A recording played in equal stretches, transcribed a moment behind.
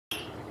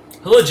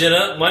Hello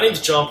Jenna, my name is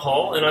John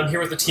Paul and I'm here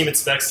with the team at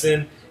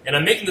Spexton, and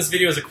I'm making this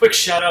video as a quick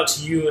shout out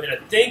to you and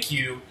a thank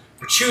you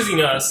for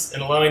choosing us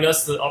and allowing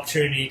us the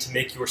opportunity to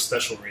make your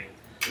special ring.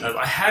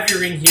 I have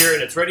your ring here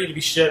and it's ready to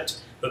be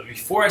shipped, but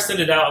before I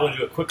send it out I want to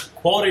do a quick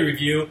quality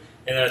review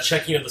and a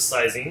checking of the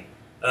sizing.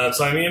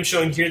 So I am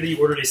showing here that you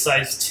ordered a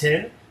size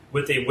 10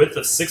 with a width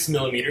of 6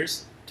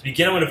 millimeters. To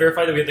begin, I want to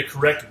verify that we have the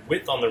correct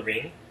width on the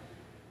ring.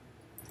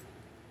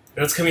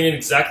 And that's coming in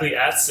exactly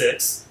at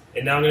 6.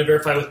 And now I'm going to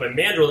verify with my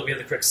mandrel that we have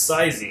the correct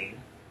sizing.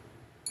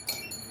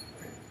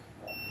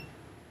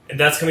 And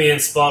that's coming in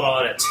spot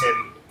on at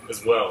 10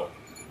 as well.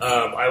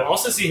 I will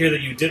also see here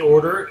that you did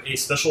order a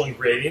special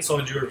engraving, so I'm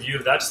going to do a review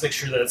of that just to make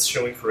sure that it's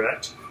showing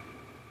correct.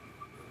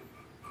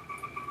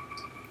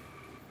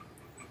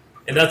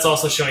 And that's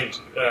also showing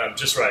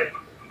just right.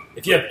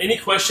 If you have any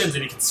questions,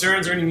 any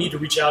concerns, or any need to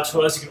reach out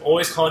to us, you can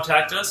always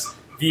contact us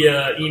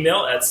via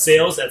email at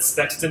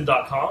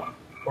sales@spexton.com.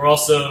 or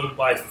also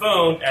by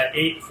phone at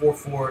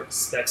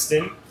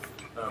 844-SPEXTON.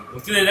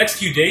 Within the next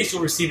few days,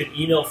 you'll receive an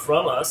email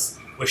from us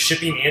with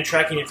shipping and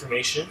tracking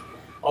information.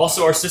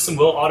 Also, our system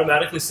will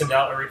automatically send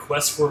out a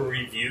request for a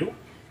review.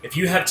 If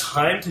you have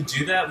time to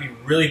do that, we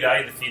really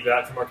value the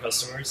feedback from our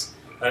customers.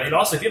 And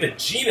also, if you have a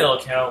Gmail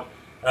account,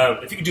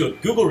 if you could do a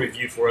Google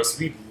review for us,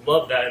 we'd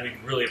love that and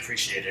we'd really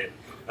appreciate it.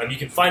 You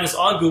can find us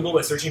on Google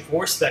by searching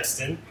for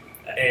Spexton,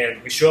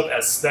 and we show up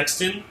as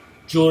Spexton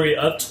Jewelry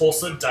of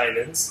Tulsa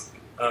Diamonds.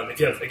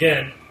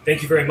 Again,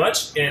 thank you very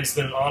much, and it's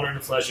been an honor and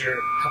a pleasure.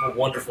 Have a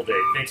wonderful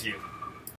day. Thank you.